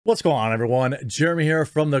What's going on, everyone? Jeremy here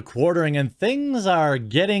from The Quartering, and things are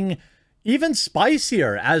getting even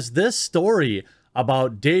spicier as this story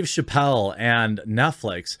about Dave Chappelle and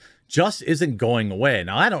Netflix just isn't going away.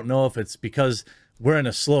 Now, I don't know if it's because we're in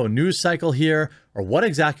a slow news cycle here or what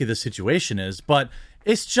exactly the situation is, but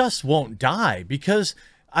it just won't die because,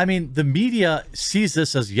 I mean, the media sees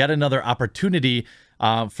this as yet another opportunity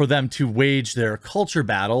for them to wage their culture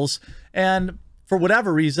battles. And for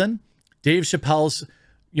whatever reason, Dave Chappelle's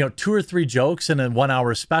 2 or 3 jokes in a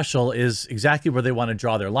 1-hour special is exactly where they want to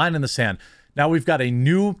draw their line in the sand. Now we've got a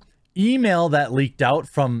new email that leaked out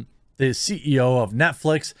from the CEO of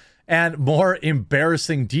Netflix and more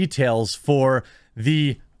embarrassing details for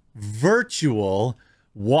the virtual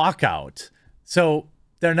walkout. So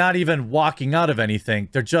they're not even walking out of anything.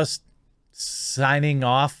 They're just signing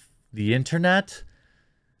off the internet.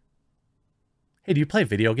 Hey, do you play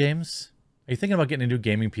video games? Are you thinking about getting a new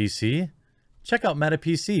gaming PC? Check out Meta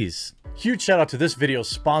PCs. Huge shout out to this video's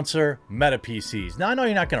sponsor, Meta PCs. Now, I know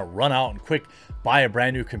you're not going to run out and quick buy a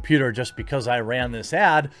brand new computer just because I ran this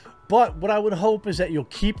ad, but what I would hope is that you'll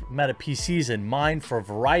keep Meta PCs in mind for a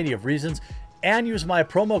variety of reasons and use my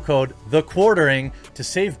promo code, TheQuartering, to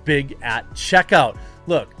save big at checkout.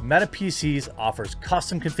 Look, Meta PCs offers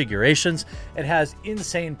custom configurations. It has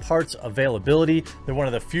insane parts availability. They're one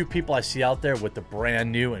of the few people I see out there with the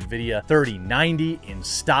brand new NVIDIA 3090 in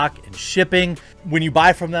stock and shipping. When you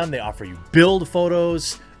buy from them, they offer you build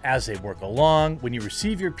photos as they work along. When you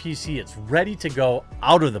receive your PC, it's ready to go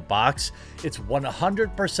out of the box. It's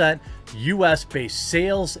 100% US-based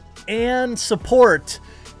sales and support.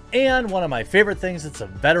 And one of my favorite things, it's a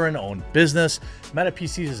veteran-owned business. Meta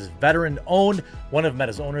PCs is veteran-owned. One of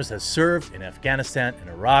Meta's owners has served in Afghanistan and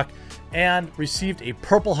Iraq and received a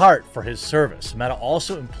Purple Heart for his service. Meta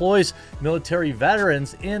also employs military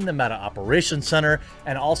veterans in the Meta Operations Center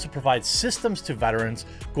and also provides systems to veterans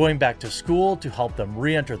going back to school to help them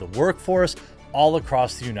re-enter the workforce all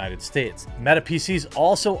across the United States. Meta PCs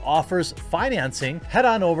also offers financing. Head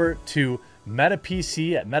on over to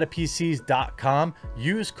MetaPC at metapcs.com.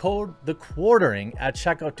 Use code TheQuartering at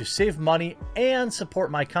checkout to save money and support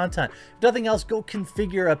my content. If nothing else, go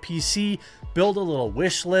configure a PC, build a little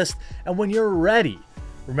wish list, and when you're ready,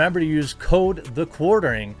 remember to use code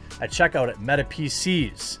TheQuartering at checkout at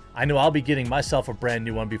MetaPCs. I know I'll be getting myself a brand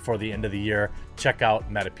new one before the end of the year. Check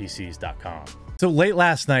out metapcs.com. So late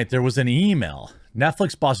last night, there was an email.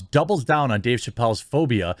 Netflix boss doubles down on Dave Chappelle's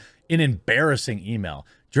phobia in embarrassing email.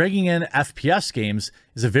 Dragging in FPS games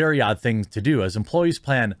is a very odd thing to do as employees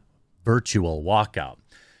plan virtual walkout.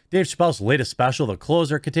 Dave Chappelle's latest special, The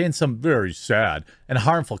Closer, contains some very sad and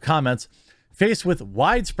harmful comments. Faced with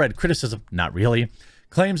widespread criticism, not really,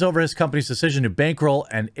 claims over his company's decision to bankroll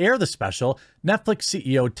and air the special, Netflix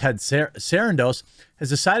CEO Ted Sarandos has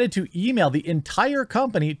decided to email the entire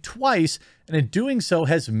company twice, and in doing so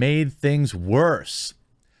has made things worse.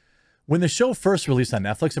 When the show first released on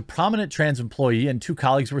Netflix, a prominent trans employee and 2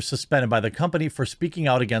 colleagues were suspended by the company for speaking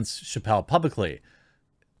out against Chappelle publicly.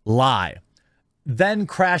 Lie. Then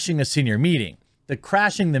crashing a senior meeting. The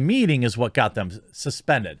crashing the meeting is what got them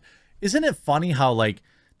suspended. Isn't it funny how, like,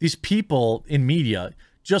 these people in media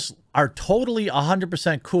just are totally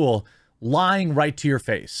 100% cool lying right to your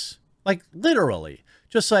face? Like, literally.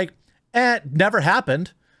 Just like, never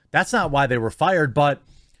happened. That's not why they were fired, but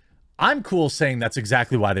I'm cool saying that's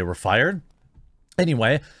exactly why they were fired.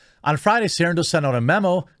 Anyway, on Friday, Sarandos sent out a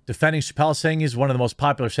memo defending Chappelle, saying he's one of the most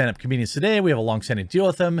popular stand-up comedians today. We have a long-standing deal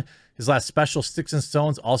with him. His last special, Sticks and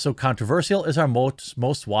Stones, also controversial, is our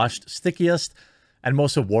most watched, stickiest, and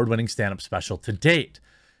most award-winning stand-up special to date.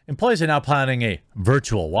 Employees are now planning a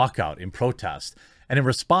virtual walkout in protest. And in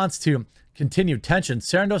response to continued tension,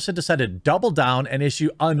 Sarandos had decided to double down and issue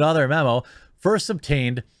another memo, first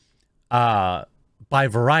obtained by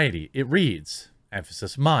Variety. It reads,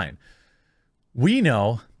 emphasis mine, "We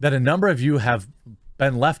know that a number of you have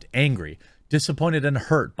been left angry, disappointed, and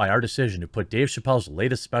hurt by our decision to put Dave Chappelle's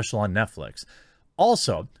latest special on Netflix.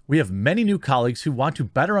 Also, we have many new colleagues who want to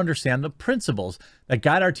better understand the principles that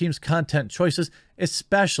guide our team's content choices,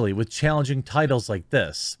 especially with challenging titles like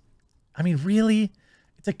this." I mean, really?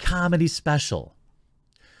 It's a comedy special.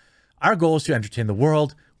 "Our goal is to entertain the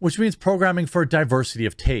world, which means programming for a diversity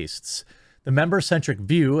of tastes. The member-centric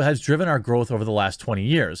view has driven our growth over the last 20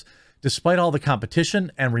 years, despite all the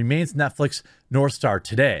competition, and remains Netflix's North Star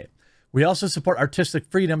today. We also support artistic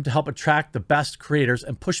freedom to help attract the best creators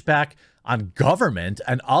and push back on government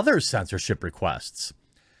and other censorship requests.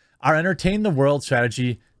 Our Entertain the World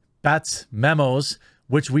strategy bets memos,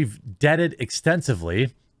 which we've deaded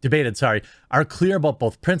extensively, debated, are clear about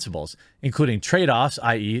both principles, including trade-offs,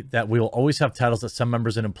 i.e. that we will always have titles that some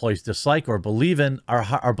members and employees dislike or believe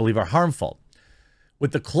are harmful.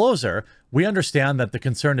 With the closer, we understand that the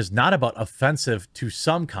concern is not about offensive to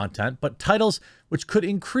some content, but titles which could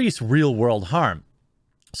increase real-world harm,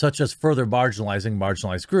 such as further marginalizing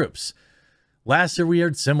marginalized groups. Last year, we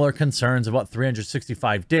heard similar concerns about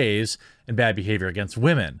 365 days and bad behavior against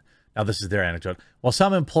women. Now, this is their anecdote. While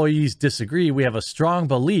some employees disagree, we have a strong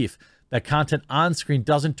belief that content on screen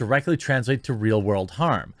doesn't directly translate to real-world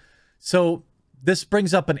harm. So this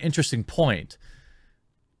brings up an interesting point.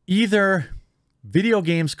 Either video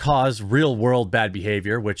games cause real-world bad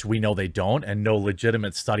behavior, which we know they don't, and no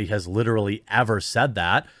legitimate study has literally ever said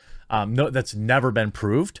that. No, that's never been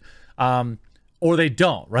proved. Or they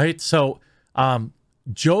don't, right? So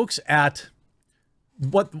jokes at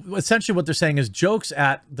essentially what they're saying is jokes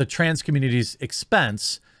at the trans community's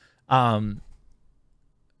expense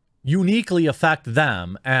uniquely affect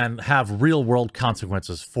them and have real-world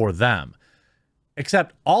consequences for them.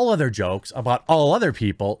 Except all other jokes about all other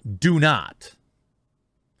people do not.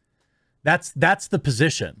 That's the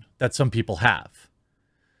position that some people have.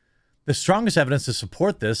 The strongest evidence to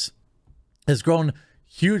support this has grown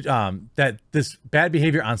huge, that this bad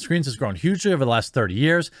behavior on screens has grown hugely over the last 30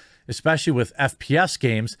 years, especially with FPS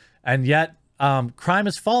games, and yet crime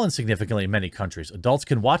has fallen significantly in many countries. Adults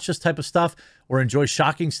can watch this type of stuff or enjoy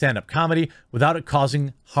shocking stand-up comedy without it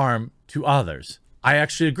causing harm to others. I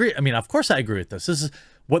actually agree. I mean, of course I agree with this. This is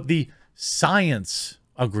what the science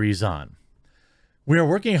agrees on. We are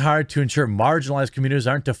working hard to ensure marginalized communities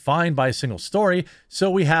aren't defined by a single story.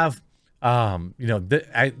 So we have,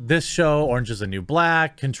 this show, Orange is the New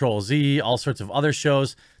Black, Control Z, all sorts of other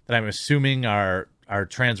shows that I'm assuming are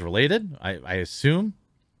trans related. I assume.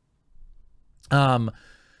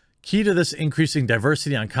 Key to this increasing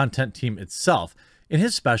diversity on content team itself. In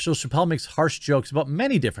his special, Chappelle makes harsh jokes about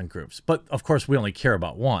many different groups, but of course we only care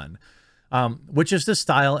about one, which is the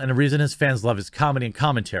style and a reason his fans love his comedy and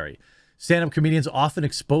commentary. Stand-up comedians often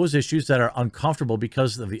expose issues that are uncomfortable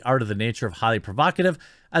because of the art of the nature of highly provocative.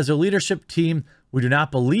 As a leadership team, we do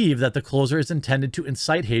not believe that the closer is intended to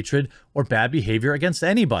incite hatred or bad behavior against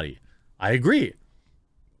anybody. I agree.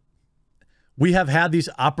 We have had these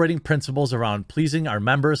operating principles around pleasing our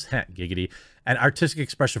members, giggity, and artistic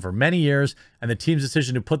expression for many years, and the team's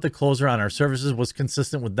decision to put the closer on our services was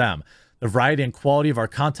consistent with them. The variety and quality of our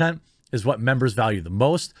content is what members value the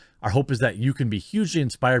most. Our hope is that you can be hugely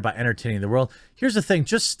inspired by entertaining the world. Here's the thing,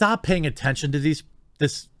 just stop paying attention to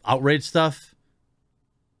this outrage stuff.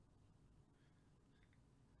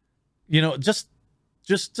 You know, just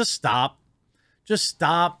stop. Just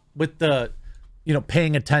stop with the,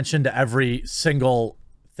 paying attention to every single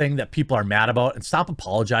thing that people are mad about and stop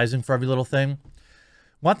apologizing for every little thing.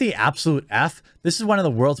 Want the absolute F? This is one of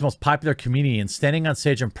the world's most popular comedians standing on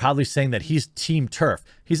stage and proudly saying that he's Team TERF.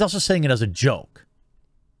 He's also saying it as a joke.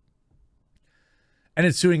 And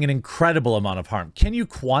it's doing an incredible amount of harm. Can you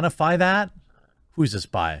quantify that? Who's this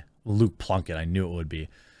by? Luke Plunkett. I knew it would be.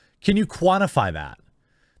 Can you quantify that?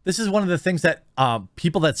 This is one of the things that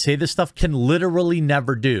people that say this stuff can literally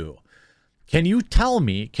never do. Can you tell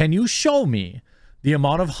me, can you show me the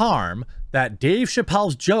amount of harm that Dave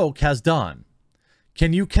Chappelle's joke has done?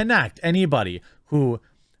 Can you connect anybody who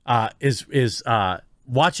is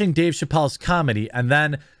watching Dave Chappelle's comedy and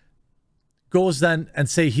then goes then and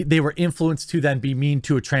say they were influenced to then be mean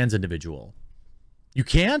to a trans individual? You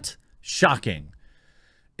can't? Shocking.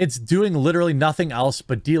 It's doing literally nothing else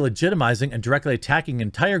but delegitimizing and directly attacking an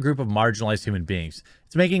entire group of marginalized human beings.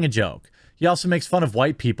 It's making a joke. He also makes fun of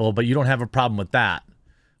white people, but you don't have a problem with that.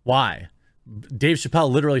 Why? Dave Chappelle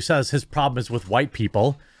literally says his problem is with white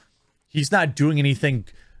people. He's not doing anything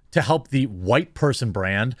to help the white person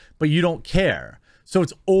brand, but you don't care. So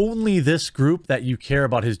it's only this group that you care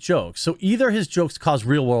about his jokes. So either his jokes cause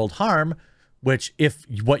real world harm, which if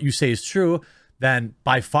what you say is true, then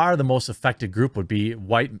by far the most affected group would be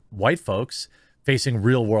white folks facing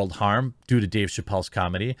real world harm due to Dave Chappelle's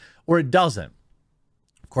comedy, or it doesn't.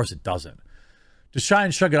 Of course it doesn't. To try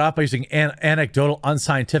and shrug it off by using anecdotal,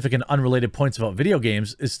 unscientific, and unrelated points about video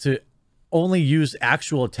games is to only use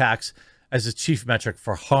actual attacks as a chief metric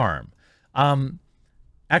for harm.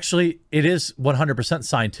 Actually, it is 100%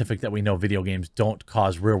 scientific that we know video games don't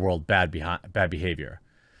cause real-world bad behavior.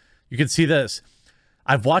 You can see this.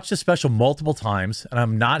 I've watched this special multiple times, and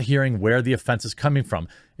I'm not hearing where the offense is coming from.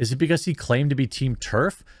 Is it because he claimed to be Team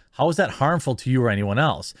TERF? How is that harmful to you or anyone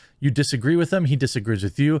else? You disagree with him, he disagrees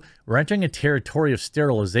with you. We're entering a territory of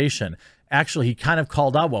sterilization. Actually, he kind of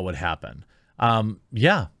called out what would happen.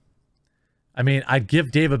 Yeah. I mean, I'd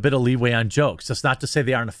give Dave a bit of leeway on jokes. That's not to say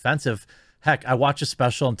they aren't offensive Heck, I watched a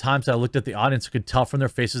special and times I looked at the audience and could tell from their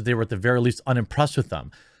faces they were at the very least unimpressed with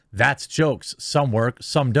them. That's jokes. Some work,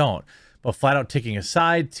 some don't. But flat out taking a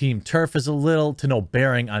side, team turf is a little to no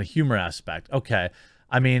bearing on humor aspect. Okay.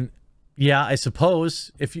 I mean, yeah, I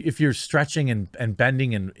suppose if you're stretching and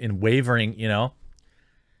bending and wavering, you know,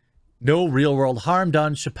 no real world harm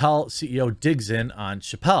done. Chappelle CEO digs in on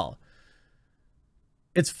Chappelle.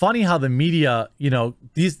 It's funny how the media, you know,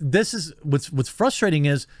 this is what's frustrating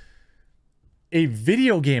is a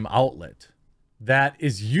video game outlet that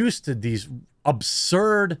is used to these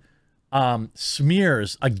absurd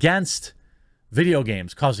smears against video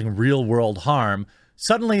games causing real world harm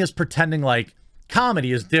suddenly is pretending like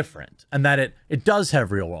comedy is different and that it does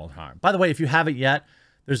have real world harm. By the way, if you haven't yet,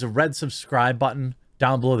 there's a red subscribe button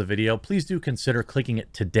down below the video. Please do consider clicking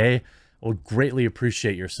it today. I would greatly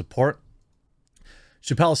appreciate your support.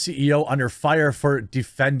 Chappelle CEO under fire for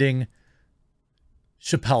defending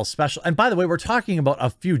Chappelle special. And by the way, we're talking about a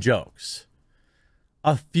few jokes.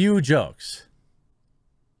 A few jokes.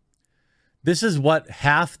 This is what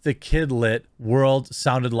half the kid-lit world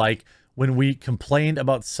sounded like when we complained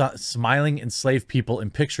about smiling enslaved people in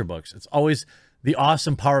picture books. It's always the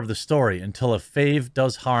awesome power of the story until a fave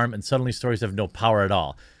does harm and suddenly stories have no power at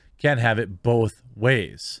all. Can't have it both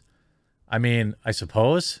ways. I mean, I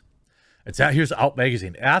suppose. Here's Out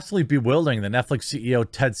Magazine. Absolutely bewildering. The Netflix CEO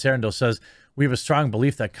Ted Sarandos says, we have a strong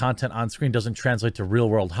belief that content on screen doesn't translate to real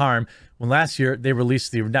world harm. When last year they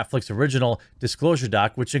released the Netflix original Disclosure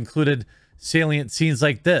Doc, which included salient scenes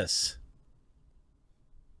like this.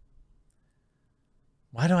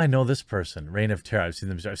 Why do I know this person? Reign of Terror. I've seen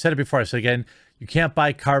them. I've said it before. I said again, you can't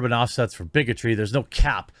buy carbon offsets for bigotry. There's no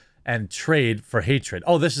cap and trade for hatred.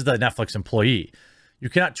 Oh, this is the Netflix employee. You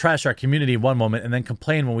cannot trash our community one moment and then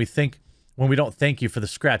complain when we don't thank you for the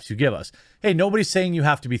scraps you give us. Hey, nobody's saying you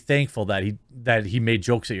have to be thankful that he made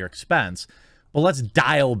jokes at your expense. But let's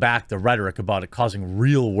dial back the rhetoric about it causing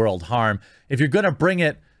real world harm. If you're going to bring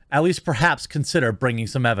it, at least perhaps consider bringing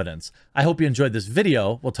some evidence. I hope you enjoyed this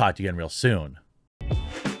video. We'll talk to you again real soon.